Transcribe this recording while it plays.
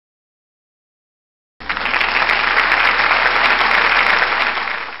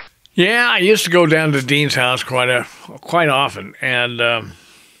Yeah, I used to go down to Dean's house quite often, and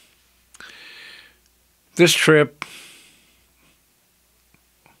this trip,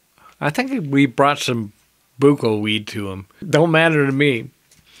 I think we brought some buko weed to him. Don't matter to me.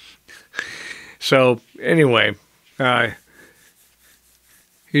 So anyway,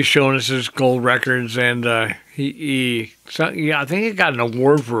 he's showing us his gold records, and I think he got an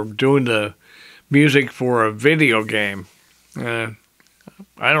award for doing the music for a video game.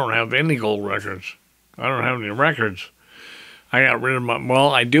 I don't have any gold records. I don't have any records. I got rid of my. Well,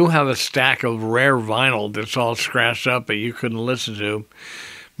 I do have a stack of rare vinyl that's all scratched up that you couldn't listen to,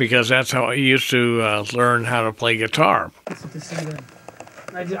 because that's how I used to learn how to play guitar.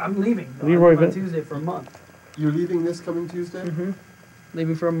 I'm leaving on Tuesday for a month. You're leaving this coming Tuesday? Mm-hmm.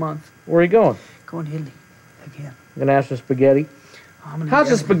 Leaving for a month. Where are you going? Going to Italy again. You gonna ask for spaghetti? How's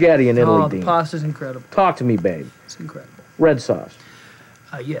the spaghetti in Italy, Dean? The pasta's incredible. Talk to me, babe. It's incredible. Red sauce.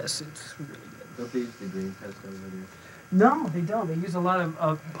 Yes, it's really good. Don't they use the green pesto over here? No, they don't. They use a lot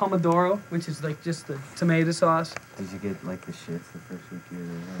of pomodoro, which is like just the tomato sauce. Did you get like the shits the first week you were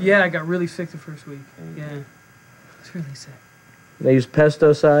there? Yeah, I got really sick the first week. Yeah, it's really sick. They use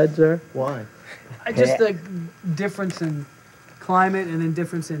pesto sides there? Why? Just the difference in climate and then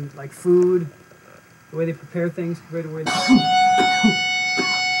difference in like food, the way they prepare things compared to where they...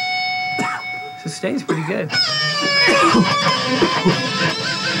 So it stays pretty good.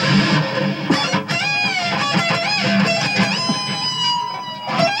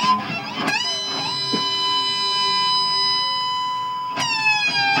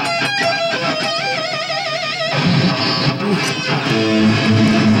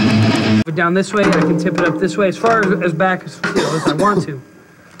 But down this way, I can tip it up this way as far as back as I want to.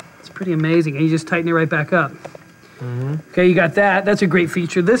 It's pretty amazing, and you just tighten it right back up. Okay, you got that. That's a great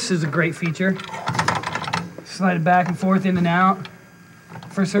feature. This is a great feature. Slide it back and forth, in and out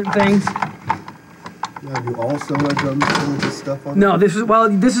for certain things. Yeah, do all solo drums come with this stuff on? No, this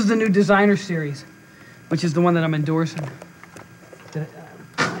is the new designer series, which is the one that I'm endorsing.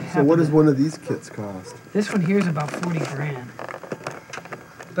 So what does one of these kits cost? This one here is about 40 grand.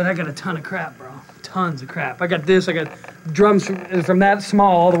 But I got a ton of crap, bro. Tons of crap. I got this. I got drums from that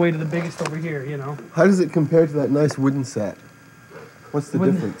small all the way to the biggest over here, you know. How does it compare to that nice wooden set? What's the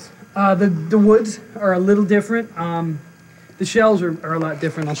difference? The woods are a little different. The shells are a lot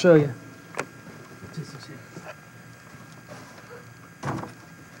different. I'll show you. Just a second.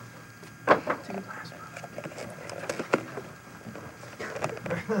 Take a glass,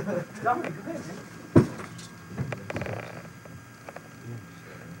 bro. Go ahead, man.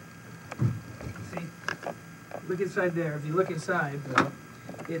 Look inside there. If you look inside,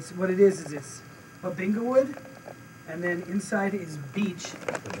 it's what it is it's babinga wood, and then inside is beech,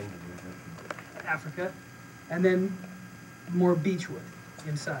 Africa, and then more beech wood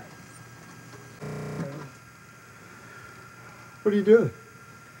inside. What are you doing?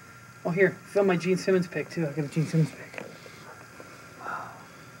 Oh, here, film my Gene Simmons pick too. I got a Gene Simmons pick.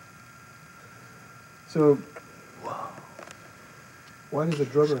 So, why does a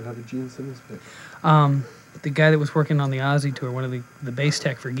drummer have a Gene Simmons pick? The guy that was working on the Ozzy tour, one of the bass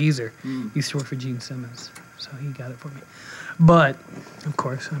tech for Geezer, used to work for Gene Simmons, so he got it for me. But, of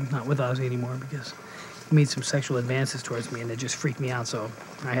course, I'm not with Ozzy anymore because he made some sexual advances towards me, and it just freaked me out, so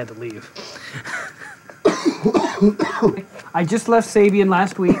I had to leave. I just left Sabian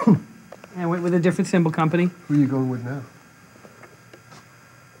last week and went with a different cymbal company. Who are you going with now?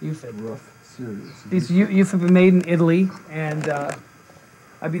 UFIB. Rough, serious. These UFIB are made in Italy, and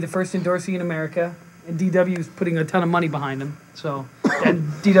I'd be the first endorsee in America. And DW is putting a ton of money behind them. So, and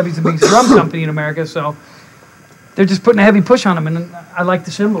DW's the biggest drum company in America, so they're just putting a heavy push on them. And I like the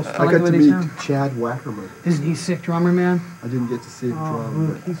cymbals. I like got the way to they meet sound. Chad Wackerman. Isn't he a sick drummer, man? I didn't get to see him Oh, drum,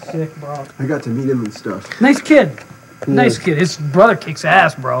 Luke, he's sick, bro. but I got to meet him and stuff. Nice kid. Nice Yeah. kid. His brother kicks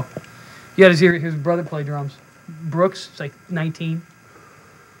ass, bro. You got to hear his brother play drums. Brooks is like 19.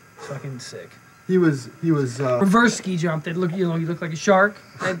 Fucking sick. He was. Reverse ski jump. That look, you look like a shark.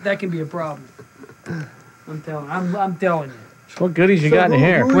 That can be a problem. I'm telling you. What goodies you got in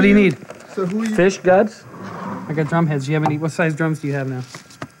here? What do you need? So who are you? Fish guts? I got drum heads. Do you have any? What size drums do you have now?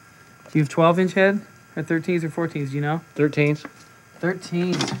 Do you have 12-inch head? Or 13s or 14s? Do you know? 13s.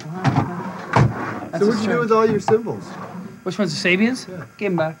 13s. Wow. So what'd you do with all your cymbals? Which ones? The Sabians? Yeah.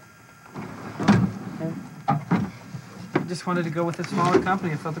 Give them back. Okay. I just wanted to go with a smaller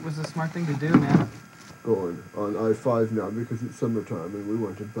company. I felt it was a smart thing to do, man. Going on I-5 now because it's summertime and we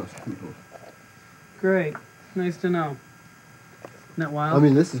want to bust people. Great. Nice to know. Isn't that wild? I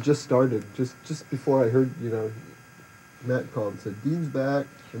mean, this has just started. Just before I heard, Matt called and said, Dean's back,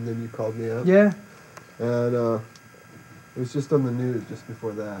 and then you called me up. Yeah. And It was just on the news just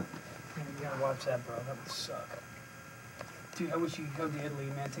before that. Yeah, you gotta watch that, bro. That would suck. Dude, I wish you could go to Italy,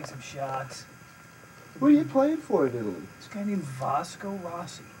 man. Take some shots. What are you playing for in Italy? This guy named Vosco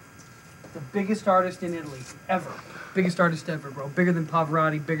Rossi. The biggest artist in Italy, ever. Biggest artist ever, bro. Bigger than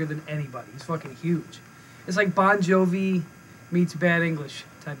Pavarotti, bigger than anybody. He's fucking huge. It's like Bon Jovi meets Bad English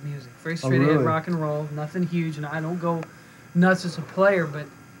type music. Very straight ahead rock and roll. Nothing huge. And I don't go nuts as a player, but,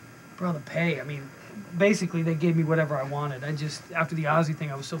 bro, the pay. I mean, basically, they gave me whatever I wanted. I just, after the Ozzy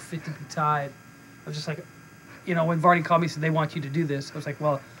thing, I was so fit to be tied. I was just like, you know, when Varney called me and said they want you to do this, I was like,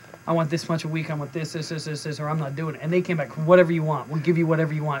 well, I want this much a week, I want this, or I'm not doing it. And they came back, whatever you want. We'll give you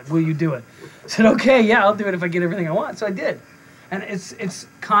whatever you want. Will you do it? I said, okay, yeah, I'll do it if I get everything I want. So I did. And it's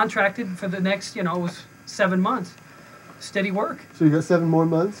contracted for the next, you know, it was 7 months. Steady work. So you got 7 more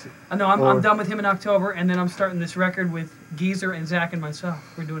months? No, I'm done with him in October, and then I'm starting this record with Geezer and Zach and myself.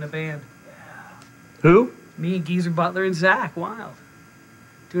 We're doing a band. Who? Me and Geezer Butler and Zach Wild.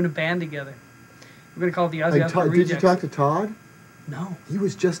 Doing a band together. We're going to call it the Ozzy Osbourne Rejects. Did you talk to Todd? No. He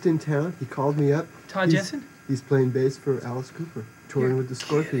was just in town. He called me up. Todd Jensen? He's playing bass for Alice Cooper, touring with the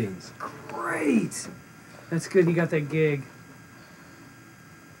Scorpions. Great. That's good. He got that gig.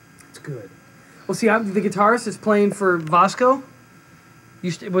 That's good. Well, see, the guitarist is playing for Vosco.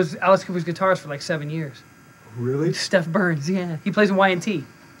 It was Alice Cooper's guitarist for like 7 years. Really? Steph Burns, yeah. He plays in Y&T.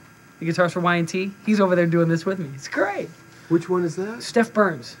 The guitarist for Y&T. He's over there doing this with me. It's great. Which one is that? Steph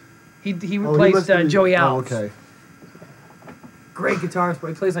Burns. He replaced Joey Alves. Oh, okay. Great guitarist, but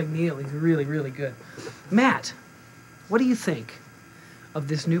he plays like Neil. He's really, really good. Matt, what do you think of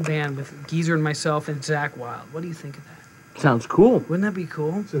this new band with Geezer and myself and Zach Wild? What do you think of that? Sounds cool. Wouldn't that be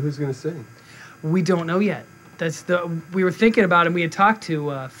cool? So who's going to sing? We don't know yet. We were thinking about it, and we had talked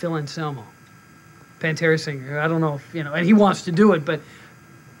to Phil Anselmo, Pantera singer. I don't know if, you know, and he wants to do it, but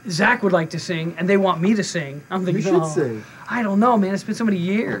Zach would like to sing, and they want me to sing. I'm thinking, You should sing. I don't know, man. It's been so many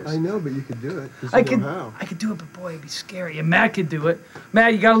years. I know, but you could do it. I could do it, but boy, it'd be scary. And Matt could do it.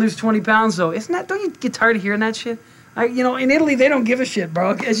 Matt, you gotta lose 20 pounds though. Don't you get tired of hearing that shit? You know, in Italy they don't give a shit,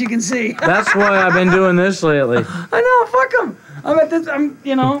 bro. As you can see. That's why I've been doing this lately. I know. Fuck them. I'm at this.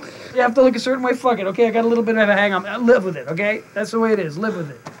 You know, you have to look a certain way. Fuck it. Okay, I got a little bit of a hang on. I live with it. Okay, that's the way it is. Live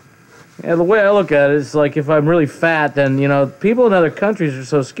with it. Yeah, the way I look at it is like if I'm really fat, then, you know, people in other countries are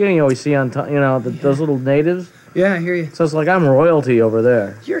so skinny. You always see on, those little natives. Yeah, I hear you. So it's like I'm royalty over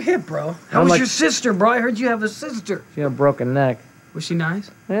there. You're hip, bro. How was your sister, bro? I heard you have a sister. She had a broken neck. Was she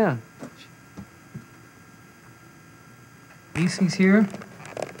nice? Yeah. AC's here.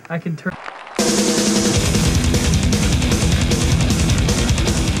 I can turn.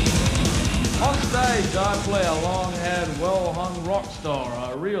 On stage, I play a long-haired, well-hung rock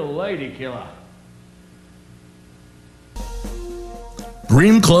star, a real lady killer.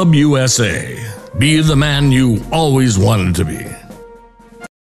 Green Club USA. Be the man you always wanted to be.